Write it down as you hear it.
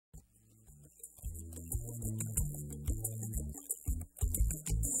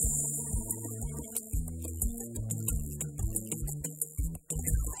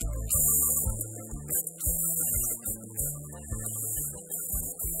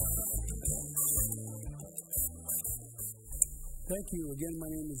Thank you. Again,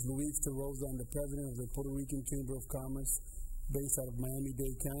 my name is Rosa. I'm the president of the Puerto Rican Chamber of Commerce based out of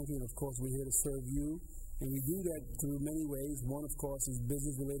Miami-Dade County. And, of course, we're here to serve you. And we do that through many ways. One, of course, is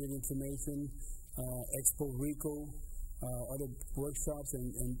business-related information, Expo Rico, other workshops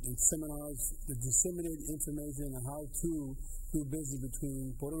and seminars that disseminate information on how to do business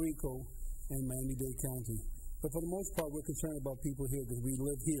between Puerto Rico and Miami-Dade County. But for the most part, we're concerned about people here because we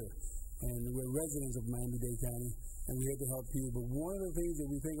live here. And we're residents of Miami-Dade County, and we're here to help you. But one of the things that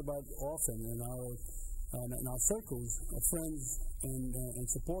we think about often in our circles of friends and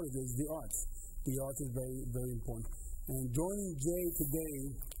supporters is the arts. The arts is very, very important. And joining Jay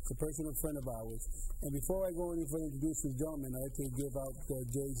today, a personal friend of ours. And before I go any further introduce this gentleman, I'd like to give out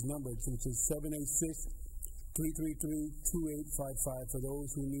Jay's number, which is 786-333-2855 for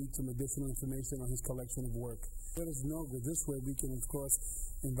those who need some additional information on his collection of work. Let us know that this way we can, of course,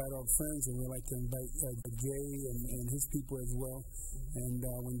 invite our friends, and we like to invite Jay and his people as well. And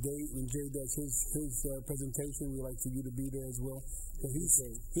when Jay does his presentation, we like for you to be there as well. Because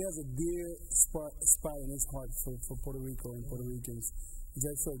he has a dear spot in his heart for Puerto Rico and Puerto Ricans. Is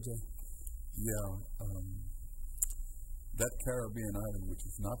that so, Jay? Yeah. That Caribbean island, which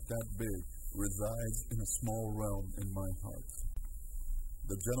is not that big, resides in a small realm in my heart.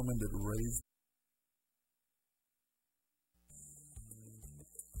 The gentleman that raised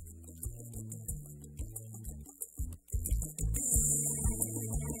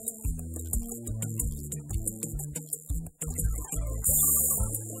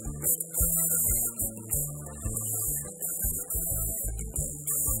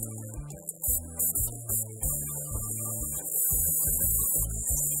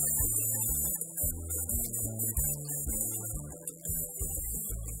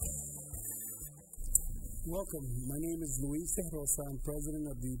Welcome. My name is Rosa. I'm president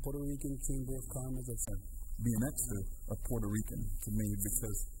of the Puerto Rican Chamber of Commerce. Be an extra of Puerto Rican to me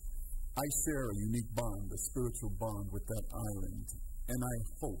because I share a unique bond, a spiritual bond with that island. And I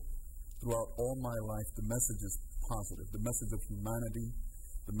hope throughout all my life the message is positive, the message of humanity,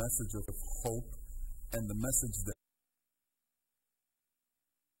 the message of hope, and the message that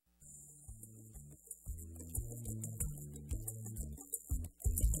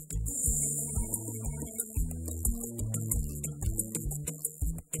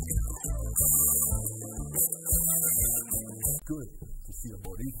good to see a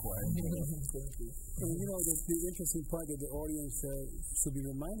Boricua. Thank you. And you know, the interesting part that the audience should be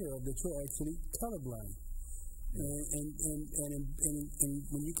reminded of that you're actually colorblind. And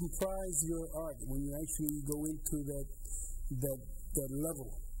when you comprise your art, when you actually go into that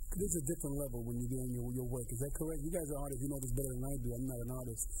level, there's a different level when you're doing your work. Is that correct? You guys are artists. You know this better than I do. I'm not an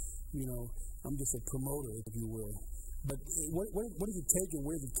artist. You know, I'm just a promoter, if you will. But what does it take and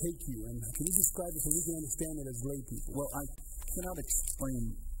where does it take you? And can you describe it so we can understand it as lay people? Well, I cannot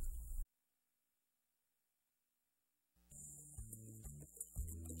explain.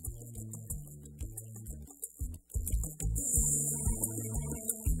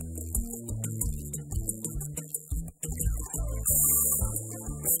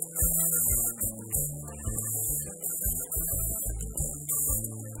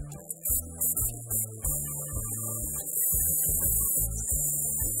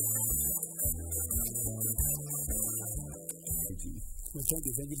 Well, thank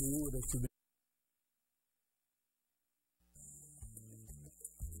you for being with us today.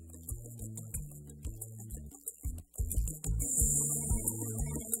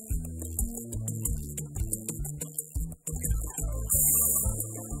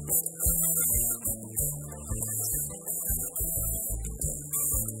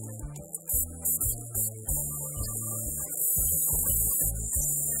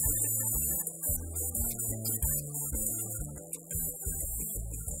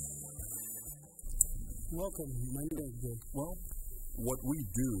 Welcome. My name is Jay. Well, what we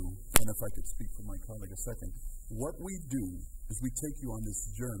do, and if I could speak for my colleague a second, what we do is we take you on this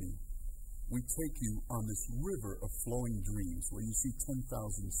journey. We take you on this river of flowing dreams where you see 10,000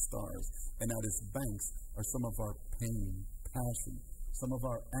 stars, and at its banks are some of our pain, passion, some of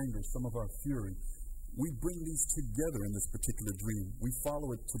our anger, some of our fury. We bring these together in this particular dream. We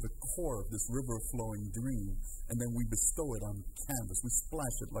follow it to the core of this river of flowing dream, and then we bestow it on canvas. We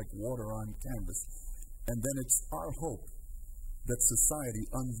splash it like water on canvas. And then it's our hope that society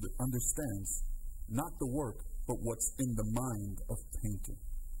understands not the work, but what's in the mind of painting,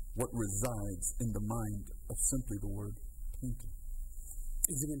 what resides in the mind of simply the word painting.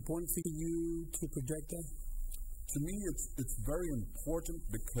 Is it important for you to project that? To me, it's very important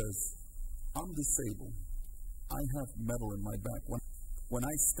because I'm disabled. I have metal in my back. When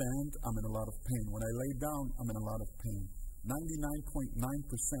I stand, I'm in a lot of pain. When I lay down, I'm in a lot of pain. 99.9%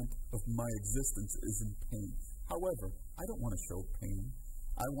 of my existence is in pain. However, I don't want to show pain.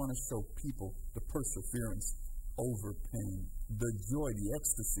 I want to show people the perseverance over pain, the joy, the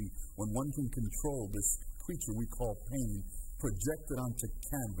ecstasy, when one can control this creature we call pain, project it onto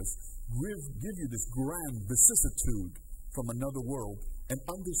canvas, give you this grand vicissitude from another world, and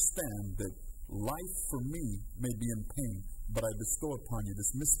understand that life for me may be in pain, but I bestow upon you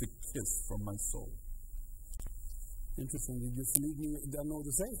this mystic kiss from my soul. Interesting. You just leave me, I don't know what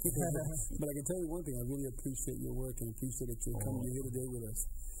to say. But I can tell you one thing, I really appreciate your work and appreciate that you're coming here today with us.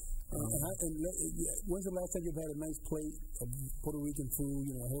 When's the last time you've had a nice plate of Puerto Rican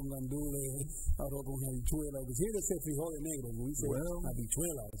food, arroz gandule, arroz con habichuela? Because here they say frijoles negros, we say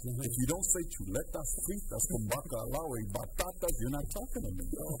habichuelas. If you don't say chuletas fritas con bacalao y batatas, you're not talking to me.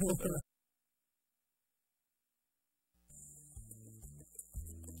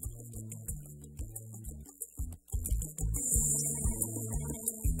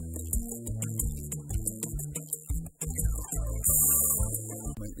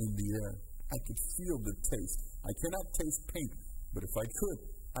 In the air, I could feel the taste. I cannot taste paint, but if I could,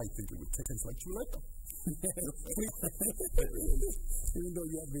 I think it would taste like chuleta. Even though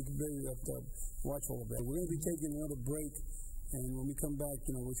you have to be very watchful of that. We're going to be taking another break, and when we come back,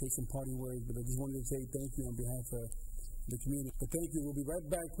 we'll say some parting words, but I just wanted to say thank you on behalf of the community. But thank you. We'll be right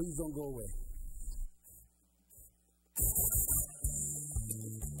back. Please don't go away.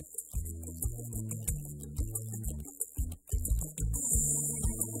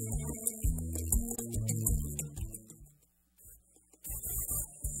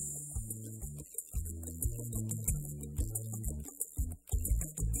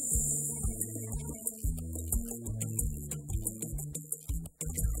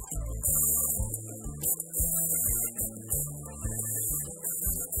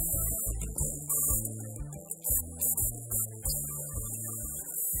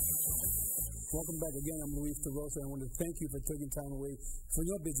 Welcome back again. I'm Rosa. I want to thank you for taking time away from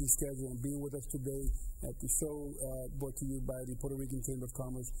your busy schedule and being with us today at the show brought to you by the Puerto Rican Chamber of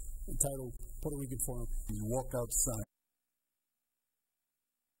Commerce entitled Puerto Rican Forum. You walk outside,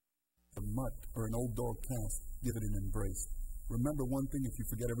 a mutt or an old dog cast, give it an embrace. Remember one thing, if you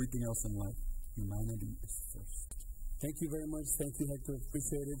forget everything else in life, humanity is first. Thank you very much. Thank you, Hector.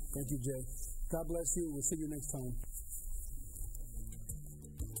 Appreciate it. Thank you, Jay. God bless you. We'll see you next time.